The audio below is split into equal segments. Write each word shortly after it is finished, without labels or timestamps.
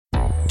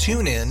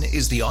TuneIn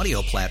is the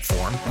audio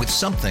platform with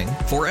something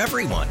for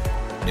everyone.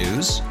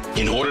 News.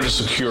 In order to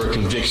secure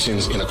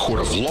convictions in a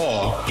court of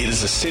law, it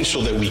is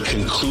essential that we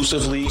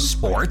conclusively.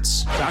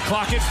 Sports. Shot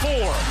clock at 4.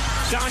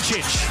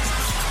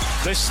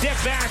 Doncic. The step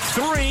back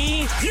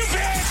 3. You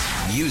bet.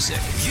 Music.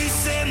 You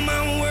set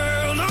my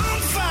world on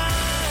fire.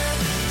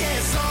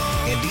 Yes,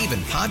 and even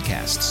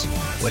podcasts.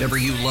 Whatever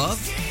you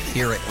love,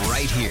 hear it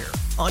right here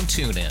on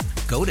TuneIn.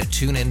 Go to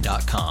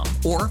TuneIn.com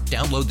or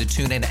download the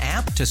TuneIn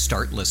app to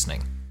start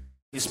listening.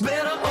 It's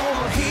better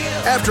over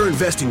here. After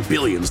investing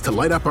billions to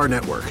light up our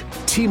network,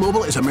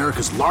 T-Mobile is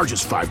America's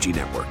largest 5G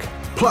network.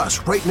 Plus,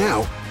 right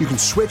now, you can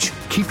switch,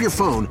 keep your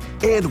phone,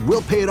 and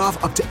we'll pay it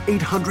off up to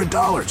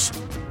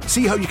 $800.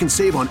 See how you can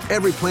save on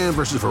every plan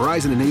versus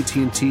Verizon and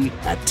AT&T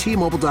at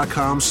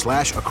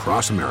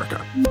T-Mobile.com/across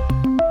America.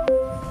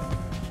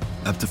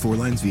 Up to 4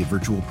 lines via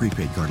virtual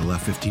prepaid card. Allow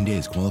 15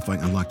 days. Qualifying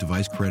unlocked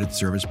device credit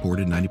service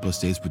ported 90+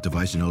 states with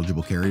device and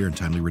eligible carrier and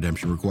timely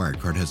redemption required.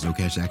 Card has no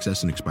cash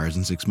access and expires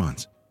in 6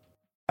 months.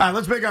 All right,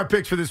 let's make our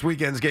picks for this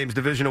weekend's games,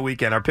 Divisional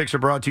Weekend. Our picks are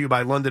brought to you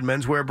by London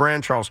Menswear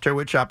Brand, Charles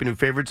Tyrwhitt. Shop your new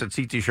favorites at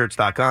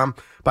ctshirts.com.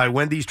 By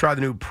Wendy's, try the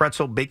new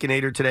Pretzel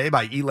Baconator today.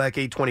 By ELEC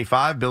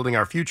 825, Building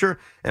Our Future.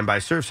 And by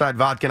Surfside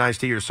Vodka and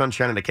Iced Tea, your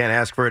sunshine, and I can't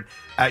ask for it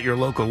at your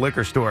local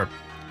liquor store.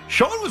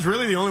 Sean was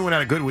really the only one who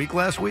had a good week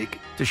last week.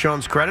 To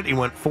Sean's credit, he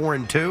went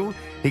 4-2.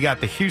 He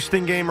got the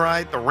Houston game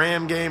right, the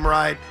Ram game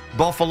right,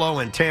 Buffalo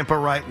and Tampa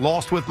right,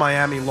 lost with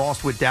Miami,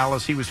 lost with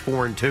Dallas. He was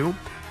 4-2.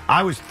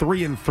 I was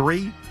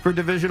 3-3 for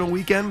Divisional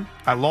Weekend.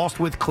 I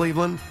lost with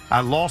Cleveland. I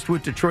lost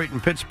with Detroit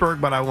and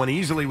Pittsburgh, but I won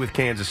easily with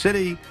Kansas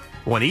City,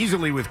 won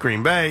easily with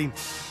Green Bay,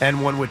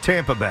 and won with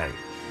Tampa Bay.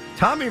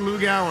 Tommy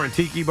Lugauer and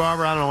Tiki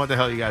Barber, I don't know what the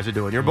hell you guys are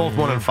doing. You're both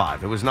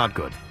 1-5. It was not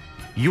good.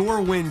 Your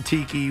win,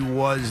 Tiki,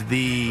 was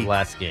the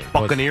last game.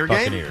 Buccaneers game?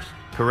 Buccaneers.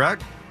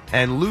 Correct.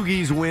 And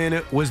Loogie's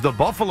win was the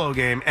Buffalo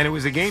game, and it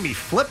was a game he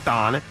flipped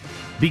on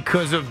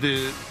because of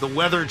the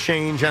weather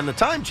change and the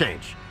time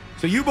change.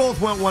 So you both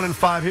went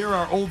 1-5. Here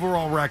are our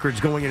overall records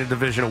going into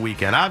Divisional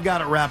Weekend. I've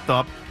got it wrapped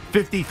up,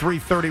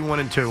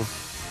 53-31-2.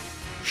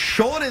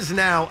 Sean is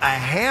now a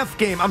half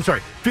game. I'm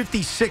sorry,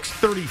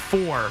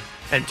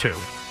 56-34-2.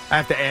 I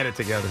have to add it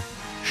together.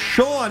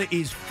 Sean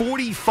is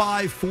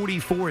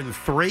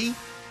 45-44-3,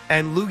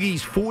 and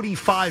Loogie's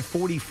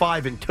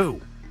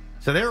 45-45-2.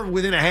 So they're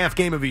within a half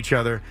game of each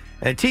other.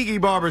 And Tiki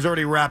Barber's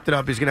already wrapped it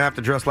up. He's going to have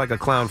to dress like a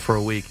clown for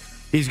a week.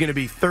 He's going to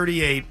be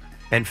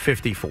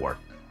 38-54.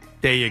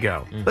 There you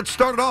go. Let's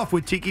start it off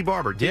with Tiki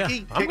Barber.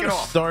 Tiki, I'm going to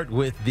start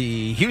with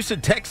the Houston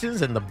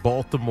Texans and the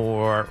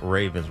Baltimore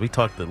Ravens. We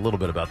talked a little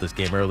bit about this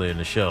game earlier in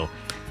the show.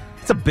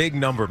 It's a big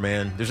number,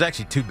 man. There's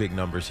actually two big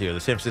numbers here. The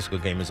San Francisco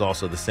game is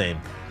also the same.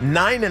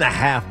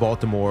 9.5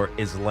 Baltimore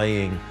is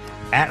laying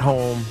at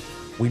home.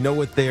 We know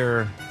what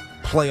their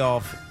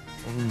playoff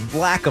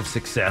lack of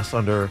success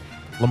under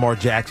Lamar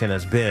Jackson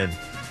has been.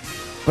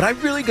 But I'm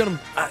really I'm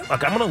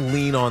going to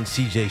lean on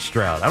C.J.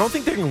 Stroud. I don't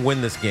think they're going to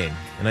win this game.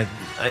 And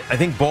I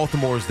think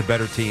Baltimore is the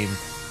better team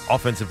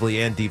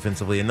offensively and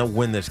defensively, and they'll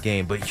win this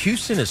game. But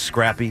Houston is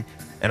scrappy,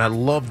 and I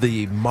love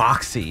the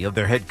moxie of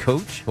their head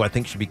coach, who I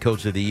think should be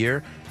coach of the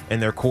year,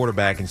 and their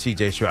quarterback and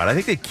C.J. Stroud. I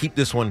think they keep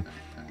this one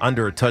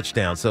under a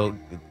touchdown. So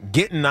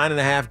getting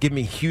 9.5, give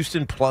me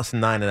Houston plus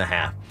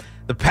 9.5.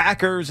 The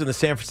Packers and the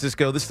San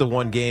Francisco, this is the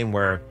one game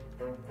where,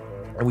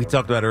 and we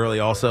talked about it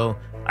earlier also,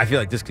 I feel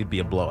like this could be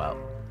a blowout.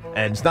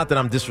 And it's not that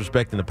I'm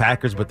disrespecting the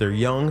Packers, but they're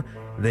young.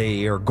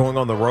 They are going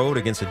on the road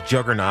against a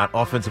juggernaut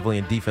offensively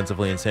and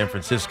defensively in San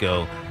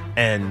Francisco.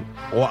 And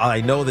while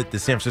I know that the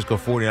San Francisco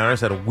 49ers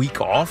had a week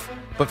off,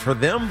 but for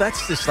them,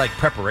 that's just like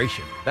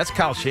preparation. That's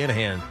Kyle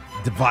Shanahan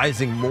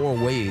devising more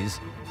ways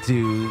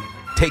to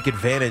take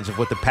advantage of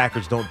what the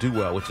Packers don't do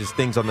well, which is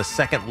things on the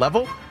second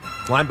level,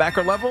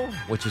 linebacker level,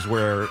 which is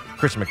where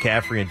Christian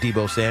McCaffrey and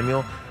Deebo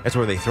Samuel, that's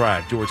where they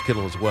thrive. George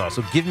Kittle as well.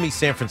 So give me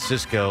San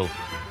Francisco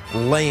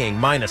laying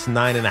minus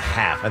 9.5.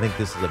 I think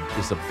this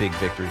is a big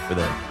victory for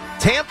them.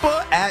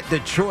 Tampa at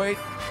Detroit.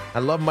 I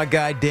love my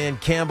guy Dan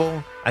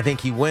Campbell. I think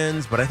he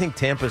wins, but I think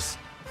Tampa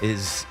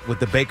is with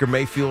the Baker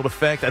Mayfield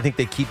effect. I think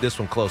they keep this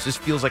one close. This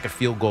feels like a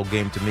field goal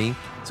game to me.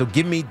 So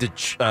give me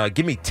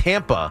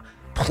Tampa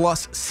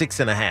plus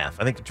 6.5. I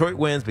think Detroit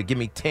wins, but give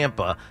me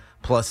Tampa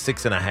plus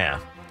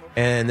 6.5.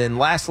 And then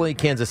lastly,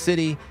 Kansas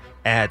City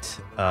at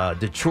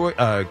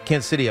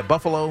Kansas City at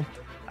Buffalo.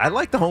 I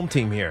like the home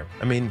team here.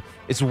 I mean,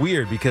 it's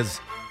weird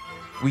because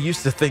we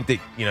used to think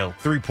that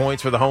 3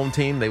 points for the home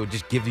team, they would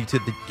just give you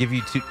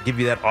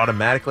that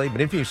automatically.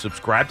 But if you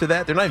subscribe to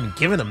that, they're not even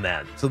giving them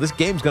that. So this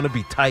game's going to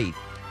be tight.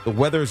 The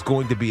weather is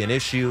going to be an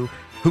issue.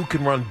 Who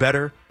can run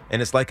better?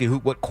 And it's likely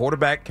what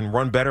quarterback can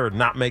run better or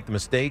not make the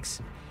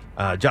mistakes.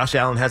 Josh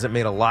Allen hasn't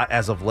made a lot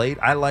as of late.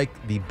 I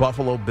like the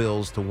Buffalo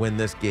Bills to win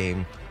this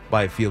game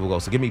by a field goal.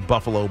 So give me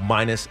Buffalo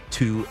minus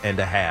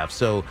 2.5.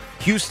 So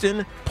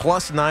Houston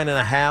plus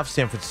 9.5,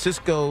 San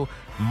Francisco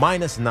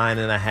minus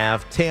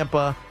 9.5,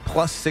 Tampa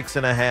plus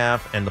 6.5,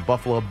 and the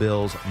Buffalo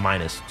Bills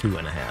minus 2.5.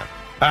 All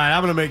right,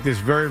 I'm going to make this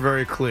very,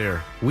 very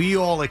clear. We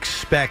all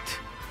expect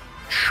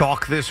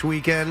chalk this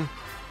weekend.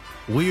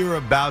 we are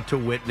about to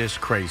witness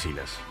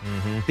craziness.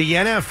 The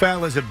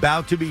NFL is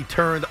about to be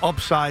turned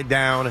upside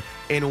down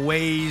in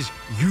ways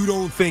you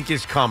don't think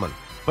is coming.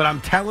 But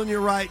I'm telling you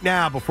right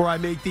now, before I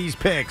make these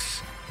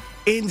picks,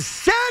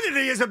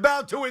 insanity is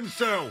about to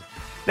ensue.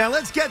 Now,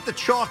 let's get the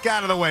chalk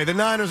out of the way. The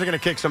Niners are going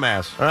to kick some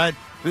ass, all right?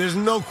 There's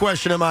no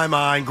question in my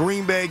mind.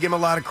 Green Bay, give them a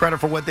lot of credit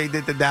for what they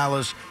did to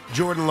Dallas.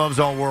 Jordan Love's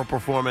all-world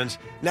performance.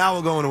 Now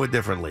we're going to a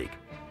different league.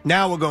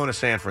 Now we're going to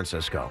San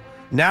Francisco.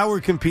 Now we're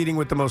competing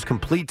with the most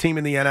complete team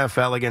in the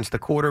NFL against a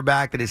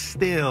quarterback that is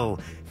still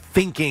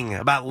thinking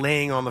about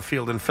laying on the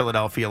field in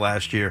Philadelphia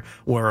last year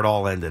where it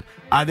all ended.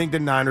 I think the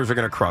Niners are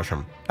going to crush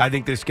them. I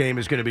think this game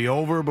is going to be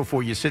over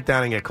before you sit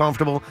down and get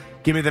comfortable.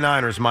 Give me the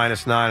Niners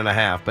minus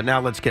 9.5. But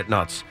now let's get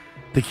nuts.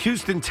 The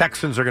Houston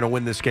Texans are going to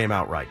win this game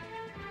outright.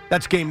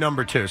 That's game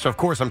number 2. So, of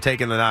course, I'm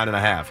taking the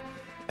 9.5.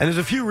 And there's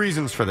a few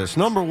reasons for this.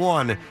 Number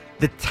one,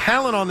 the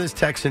talent on this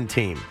Texan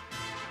team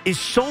is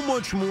so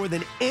much more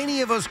than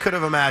any of us could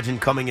have imagined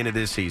coming into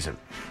this season.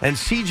 And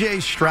C.J.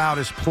 Stroud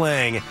is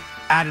playing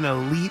at an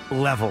elite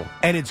level.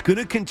 And it's going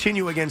to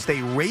continue against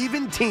a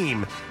Raven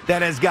team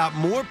that has got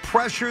more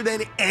pressure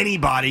than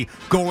anybody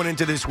going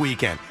into this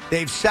weekend.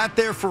 They've sat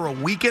there for a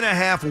week and a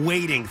half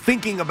waiting,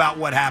 thinking about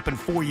what happened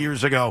 4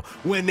 years ago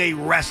when they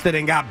rested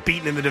and got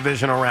beaten in the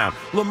divisional round.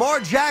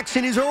 Lamar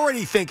Jackson is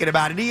already thinking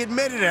about it. He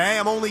admitted it. Hey,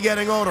 I'm only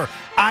getting older.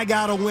 I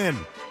got to win.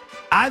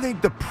 I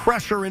think the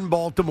pressure in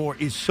Baltimore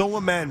is so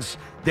immense.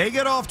 They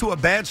get off to a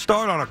bad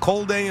start on a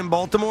cold day in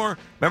Baltimore.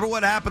 Remember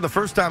what happened the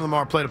first time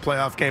Lamar played a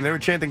playoff game? They were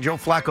chanting Joe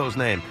Flacco's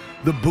name.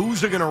 The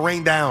boos are going to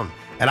rain down.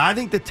 And I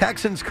think the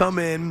Texans come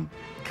in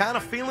kind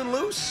of feeling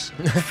loose,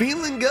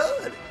 feeling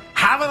good,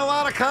 having a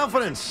lot of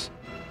confidence.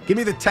 Give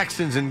me the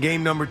Texans in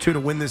game number 2 to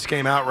win this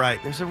game outright.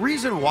 There's a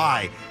reason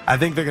why I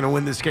think they're going to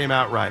win this game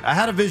outright. I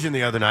had a vision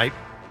the other night,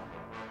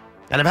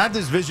 and I've had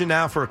this vision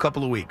now for a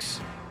couple of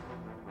weeks.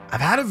 I've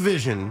had a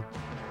vision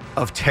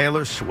of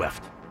Taylor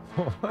Swift.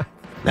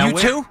 Now, you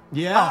too?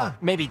 Yeah. Oh,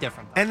 maybe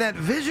different. And that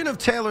vision of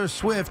Taylor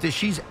Swift is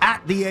she's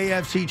at the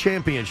AFC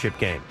Championship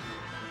game.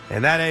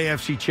 And that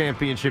AFC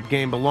Championship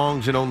game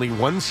belongs in only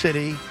one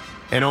city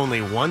and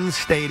only one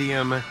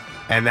stadium,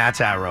 and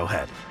that's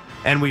Arrowhead.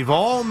 And we've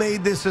all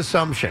made this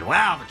assumption.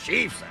 Wow, the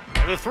Chiefs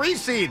are the 3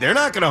 seed. They're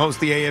not going to host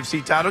the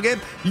AFC title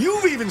game.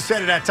 You've even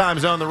said it at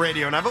times on the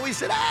radio, and I've always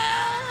said,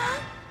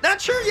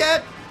 not sure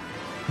yet.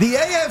 The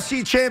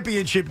AFC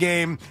Championship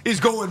game is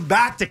going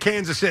back to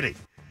Kansas City,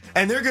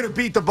 and they're going to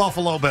beat the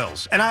Buffalo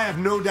Bills, and I have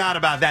no doubt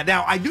about that.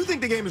 Now, I do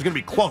think the game is going to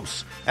be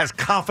close, as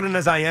confident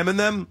as I am in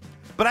them,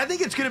 but I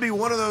think it's going to be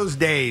one of those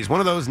days,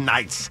 one of those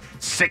nights,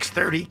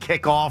 6:30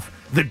 kickoff,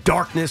 the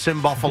darkness in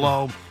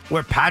Buffalo,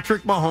 where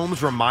Patrick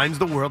Mahomes reminds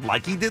the world,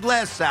 like he did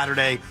last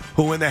Saturday,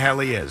 who in the hell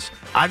he is.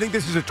 I think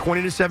this is a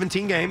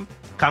 20-17 game.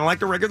 Kind of like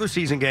the regular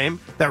season game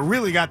that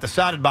really got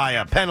decided by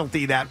a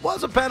penalty that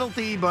was a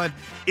penalty but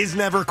is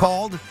never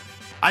called.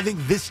 I think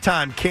this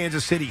time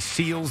Kansas City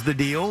seals the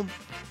deal,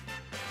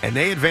 and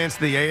they advance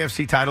to the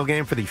AFC title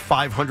game for the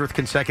 500th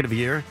consecutive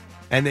year,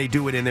 and they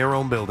do it in their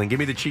own building. Give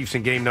me the Chiefs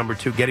in game number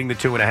 2, getting the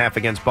 2.5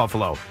 against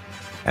Buffalo.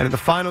 And in the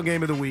final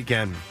game of the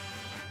weekend,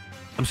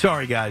 I'm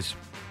sorry, guys.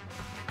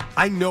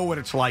 I know what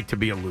it's like to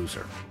be a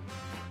loser.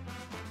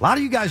 A lot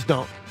of you guys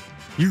don't.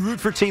 You root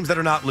for teams that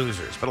are not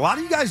losers, but a lot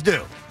of you guys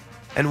do.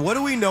 And what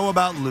do we know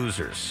about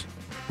losers?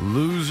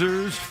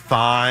 Losers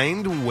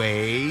find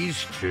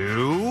ways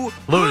to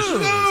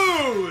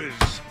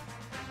lose.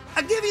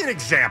 I'll give you an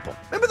example.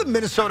 Remember the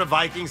Minnesota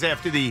Vikings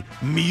after the,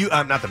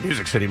 not the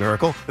Music City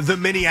Miracle, the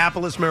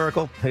Minneapolis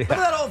Miracle? Remember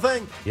that whole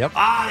thing? Yep.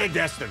 They're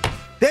destined.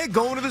 They're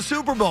going to the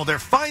Super Bowl. They're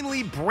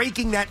finally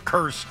breaking that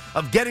curse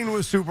of getting to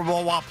a Super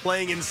Bowl while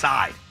playing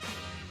inside.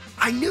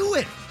 I knew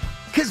it.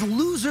 Because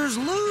losers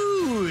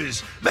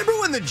lose. Remember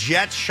when the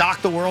Jets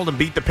shocked the world and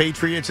beat the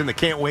Patriots in the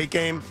Can't Wait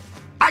game?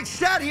 I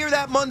sat here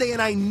that Monday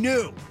and I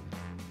knew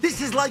this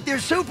is like their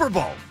Super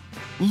Bowl.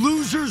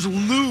 Losers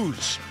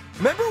lose.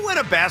 Remember when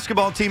a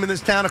basketball team in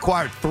this town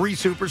acquired 3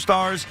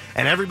 superstars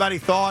and everybody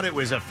thought it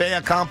was a fait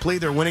accompli,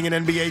 they're winning an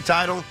NBA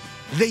title?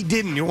 They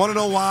didn't. You want to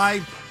know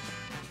why?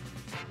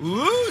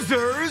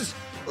 Losers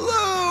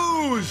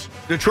lose.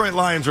 Detroit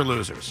Lions are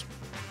losers.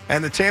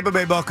 And the Tampa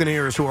Bay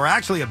Buccaneers, who are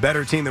actually a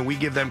better team than we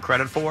give them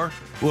credit for,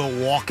 will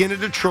walk into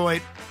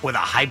Detroit with a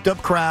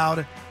hyped-up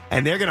crowd,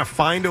 and they're going to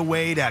find a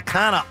way to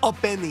kind of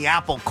upend the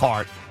apple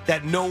cart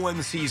that no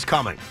one sees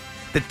coming.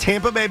 The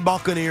Tampa Bay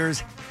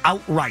Buccaneers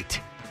outright.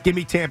 Give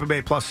me Tampa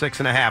Bay plus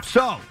 6.5.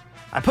 So,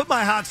 I put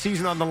my hot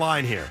season on the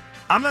line here.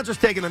 I'm not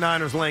just taking the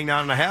Niners laying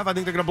 9.5. I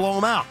think they're going to blow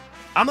them out.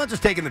 I'm not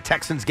just taking the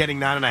Texans getting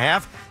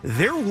 9.5.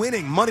 They're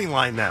winning money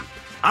line them.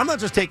 I'm not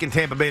just taking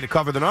Tampa Bay to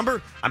cover the number.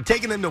 I'm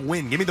taking them to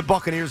win. Give me the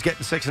Buccaneers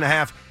getting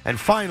 6.5. And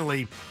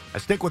finally, I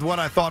stick with what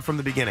I thought from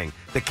the beginning.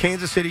 The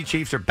Kansas City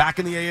Chiefs are back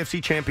in the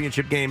AFC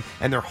Championship game,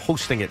 and they're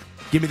hosting it.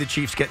 Give me the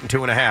Chiefs getting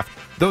 2.5.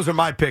 Those are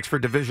my picks for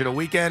divisional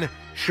weekend.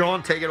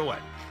 Sean, take it away.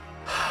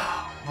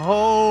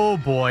 Oh,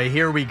 boy.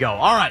 Here we go.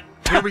 All right.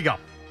 Here we go.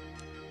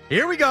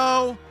 Here we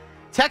go.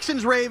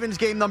 Texans-Ravens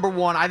game number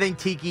 1. I think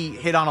Tiki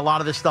hit on a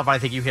lot of this stuff. I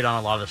think you hit on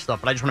a lot of this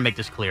stuff, but I just want to make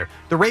this clear.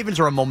 The Ravens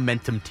are a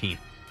momentum team.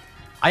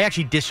 I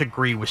actually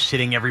disagree with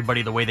sitting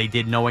everybody the way they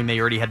did, knowing they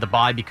already had the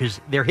bye, because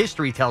their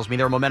history tells me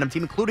they're a momentum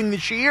team, including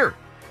this year.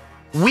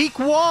 Week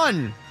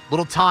 1,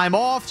 little time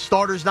off,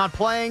 starters not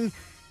playing.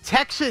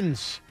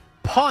 Texans,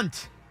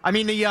 punt.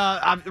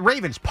 The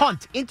Ravens,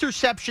 punt,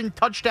 interception,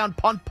 touchdown,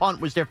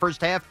 punt was their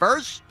first half.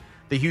 First,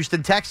 the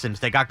Houston Texans.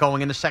 They got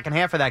going in the second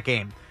half of that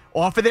game.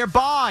 Off of their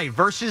bye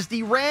versus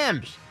the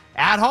Rams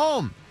at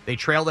home. They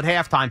trailed at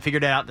halftime,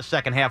 figured it out in the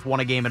second half, won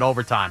a game in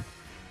overtime.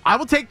 I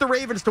will take the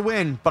Ravens to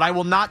win, but I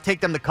will not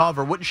take them to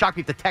cover. Wouldn't shock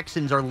me if the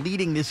Texans are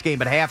leading this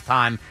game at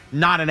halftime.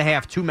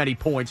 9.5, too many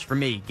points for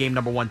me. Game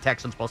number 1,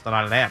 Texans plus the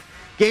 9.5.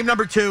 Game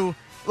number 2,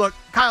 look,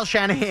 Kyle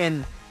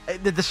Shanahan,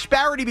 the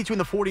disparity between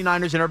the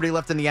 49ers and everybody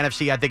left in the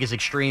NFC, I think, is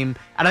extreme.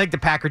 And I think the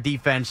Packer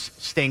defense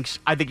stinks.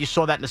 I think you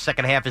saw that in the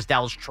second half as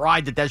Dallas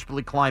tried to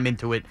desperately climb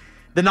into it.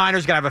 The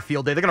Niners going to have a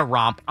field day. They're going to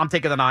romp. I'm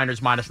taking the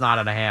Niners minus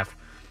 9.5.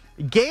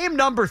 Game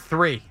number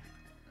 3.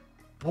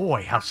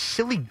 Boy, how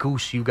silly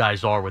goose you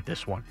guys are with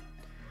this one.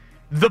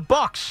 The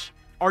Bucs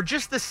are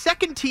just the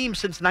second team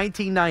since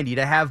 1990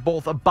 to have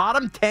both a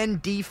bottom 10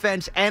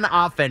 defense and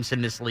offense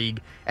in this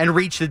league and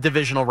reach the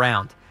divisional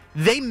round.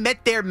 They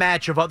met their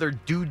match of other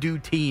doo-doo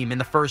team in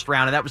the first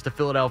round, and that was the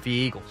Philadelphia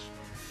Eagles.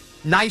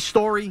 Nice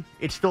story.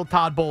 It's still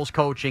Todd Bowles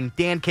coaching.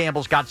 Dan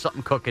Campbell's got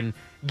something cooking.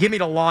 Give me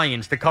the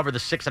Lions to cover the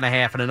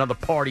 6.5 and another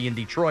party in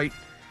Detroit.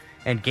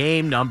 And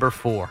game number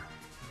 4.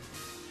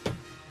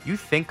 You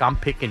think I'm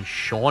picking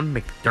Sean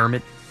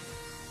McDermott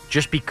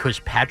just because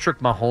Patrick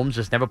Mahomes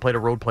has never played a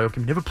road playoff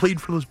game, never played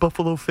for those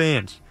Buffalo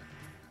fans?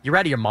 You're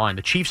out of your mind.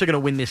 The Chiefs are going to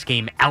win this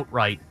game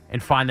outright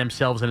and find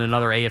themselves in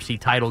another AFC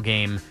title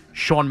game.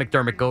 Sean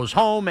McDermott goes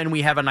home, and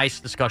we have a nice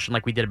discussion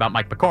like we did about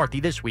Mike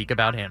McCarthy this week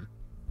about him.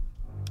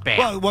 Bam.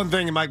 Well, one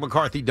thing Mike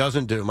McCarthy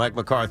doesn't do, Mike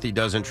McCarthy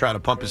doesn't try to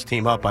pump his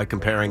team up by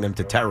comparing them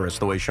to terrorists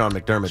the way Sean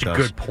McDermott does.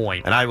 Good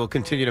point. And I will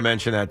continue to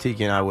mention that,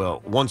 Tiki and I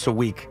will, once a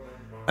week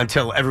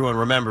until everyone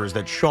remembers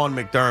that Sean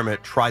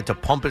McDermott tried to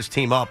pump his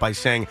team up by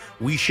saying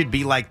we should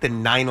be like the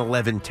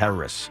 9/11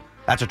 terrorists.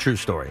 That's a true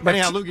story. But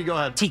anyhow, Lukey, go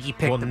ahead. Tiki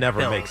picked the never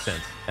Bills. make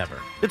sense, ever.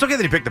 It's okay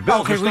that he picked the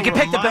Bills. Okay, we can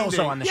pick the Bills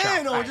on the show.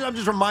 Yeah, no, I'm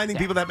just reminding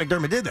people that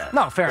McDermott did that.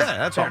 No, fair enough. Yeah,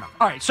 that's fair all. enough.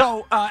 All right,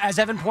 so as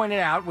Evan pointed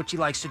out, which he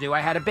likes to do,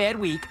 I had a bad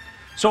week.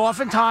 So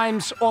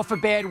oftentimes, off a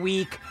bad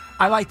week,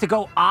 I like to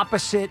go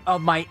opposite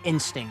of my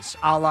instincts,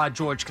 a la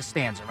George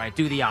Costanza, right?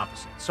 Do the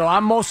opposite. So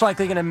I'm most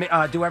likely going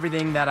to do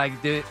everything that I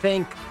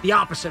think the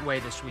opposite way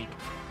this week.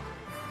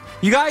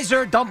 You guys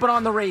are dumping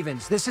on the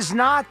Ravens. This is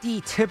not the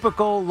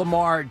typical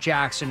Lamar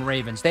Jackson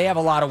Ravens. They have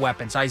a lot of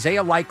weapons.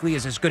 Isaiah Likely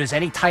is as good as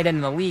any tight end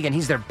in the league, and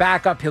he's their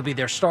backup. He'll be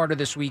their starter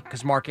this week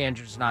because Mark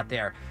Andrews is not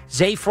there.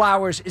 Zay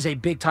Flowers is a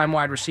big-time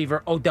wide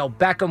receiver. Odell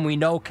Beckham, we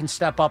know, can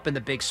step up in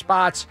the big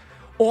spots.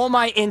 All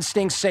my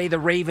instincts say the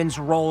Ravens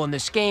roll in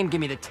this game.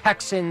 Give me the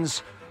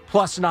Texans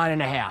plus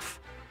 9.5.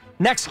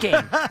 Next game.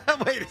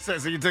 Wait a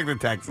second. So you took the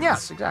Texans?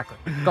 Yes, exactly.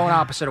 Going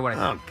opposite of what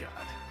I think. Oh,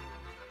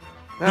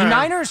 God. The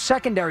Niners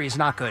secondary is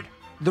not good.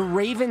 The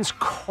Ravens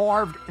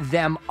carved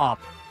them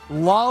up.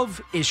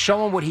 Love is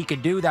showing what he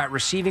could do. That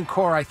receiving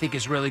core, I think,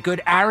 is really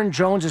good. Aaron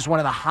Jones is one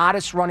of the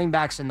hottest running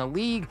backs in the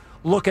league.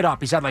 Look it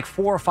up. He's had like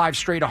 4 or 5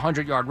 straight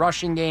 100-yard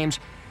rushing games.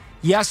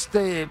 Yes,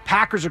 the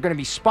Packers are going to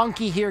be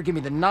spunky here. Give me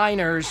the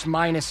Niners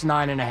minus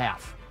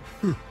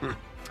 9.5.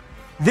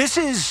 This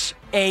is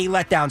a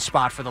letdown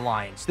spot for the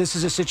Lions. This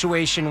is a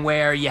situation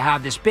where you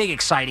have this big,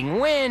 exciting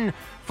win,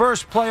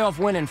 first playoff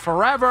win in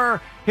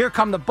forever. Here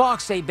come the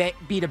Bucs. They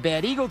beat a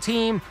bad Eagle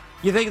team.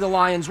 You think the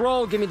Lions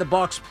roll? Give me the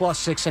Bucs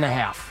plus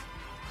 6.5.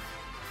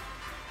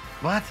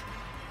 What?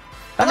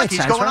 I think makes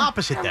he's sense, going right?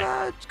 opposite there.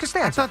 I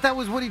Costanza. thought that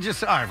was what he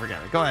just... All right,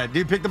 forget it. Go ahead. Do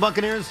you pick the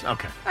Buccaneers?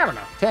 Okay. I don't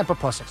know. Tampa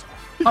plus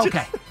 6.5.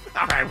 Okay.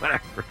 All right,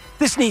 whatever.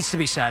 This needs to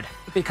be said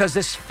because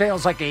this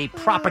feels like a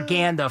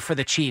propaganda for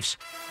the Chiefs.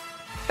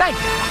 Thank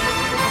you.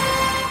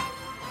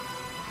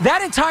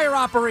 That entire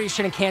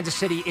operation in Kansas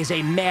City is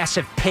a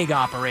massive pig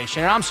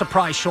operation, and I'm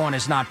surprised Sean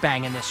is not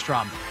banging this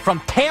drum. From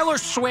Taylor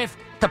Swift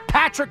to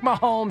Patrick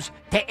Mahomes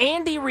to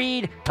Andy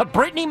Reid to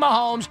Brittany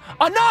Mahomes.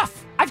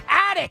 Enough! I've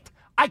had it!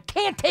 I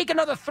can't take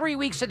another 3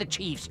 weeks of the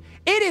Chiefs.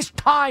 It is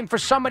time for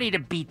somebody to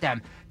beat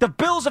them. The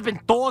Bills have been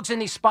dogs in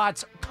these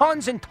spots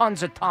tons and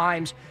tons of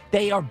times.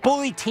 They are a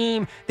bully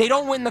team. They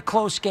don't win the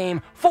close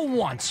game. For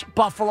once,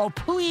 Buffalo,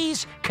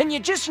 please, can you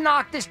just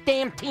knock this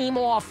damn team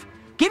off?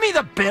 Give me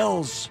the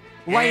Bills.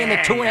 Laying the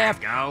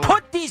 2.5.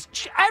 Put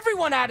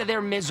everyone out of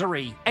their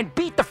misery and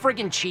beat the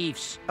friggin'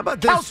 Chiefs. How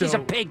about this? Kelsey's a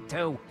pig,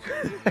 too.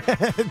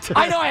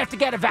 I know I have to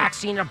get a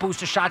vaccine and a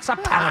booster shot. Stop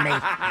telling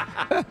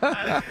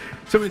me.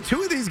 So in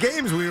 2 of these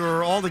games, we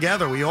were all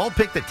together. We all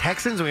picked the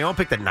Texans and we all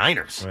picked the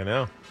Niners. I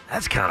know.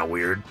 That's kind of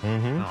weird.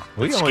 Mm-hmm.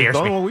 Oh, the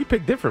only one we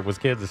picked different was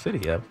Kansas City.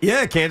 Yeah.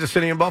 Yeah, Kansas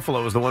City and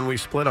Buffalo was the one we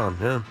split on.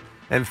 Yeah.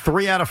 And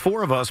 3 out of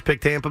 4 of us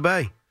picked Tampa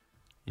Bay.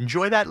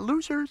 Enjoy that,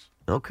 losers.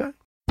 Okay.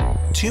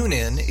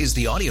 TuneIn is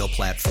the audio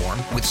platform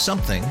with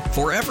something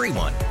for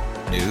everyone.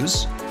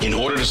 News. In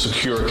order to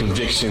secure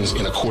convictions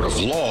in a court of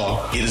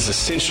law, it is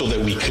essential that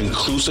we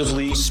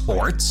conclusively...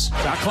 Sports.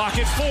 Shot clock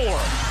at 4.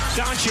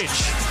 Doncic.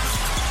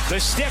 The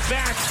step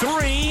back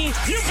three.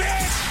 You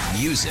bet.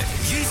 Music.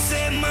 You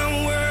set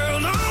my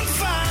world on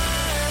fire.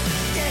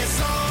 Yes,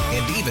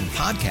 And even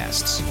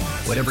podcasts.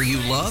 Whatever you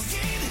love,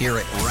 hear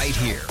it right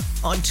here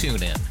on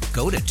TuneIn.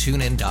 Go to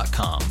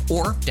TuneIn.com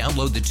or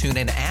download the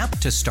TuneIn app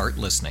to start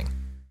listening.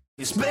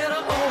 It's better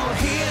over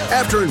here.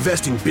 After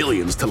investing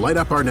billions to light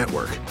up our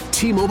network,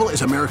 T-Mobile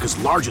is America's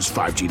largest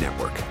 5G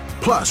network.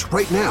 Plus,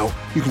 right now,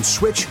 you can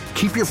switch,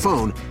 keep your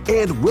phone,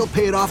 and we'll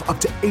pay it off up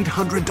to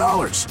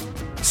 $800.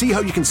 See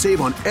how you can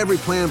save on every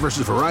plan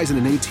versus Verizon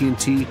and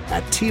AT&T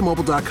at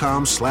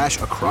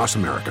T-Mobile.com/across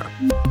America.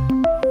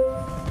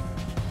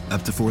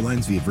 Up to 4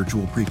 lines via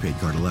virtual prepaid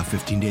card. Allow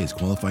 15 days.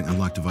 Qualifying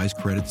unlocked device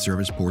credit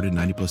service ported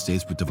 90-plus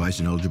days with device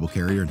and eligible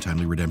carrier and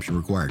timely redemption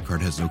required.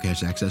 Card has no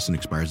cash access and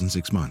expires in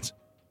 6 months.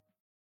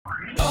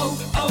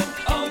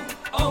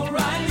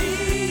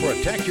 O'Reilly.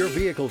 Protect your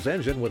vehicle's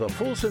engine with a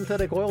full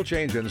synthetic oil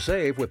change and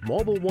save with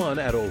Mobile One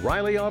at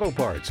O'Reilly Auto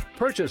Parts.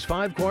 Purchase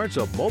 5 quarts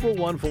of Mobile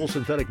One full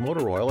synthetic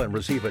motor oil and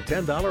receive a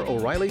 $10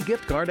 O'Reilly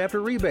gift card after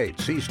rebate.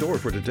 See store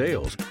for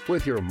details.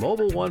 With your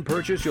Mobile One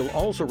purchase, you'll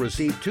also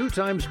receive 2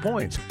 times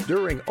points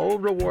during O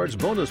Rewards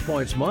Bonus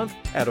Points Month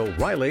at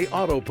O'Reilly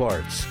Auto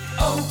Parts.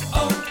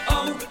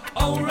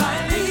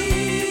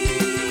 O'Reilly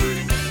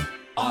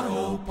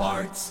Auto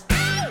Parts.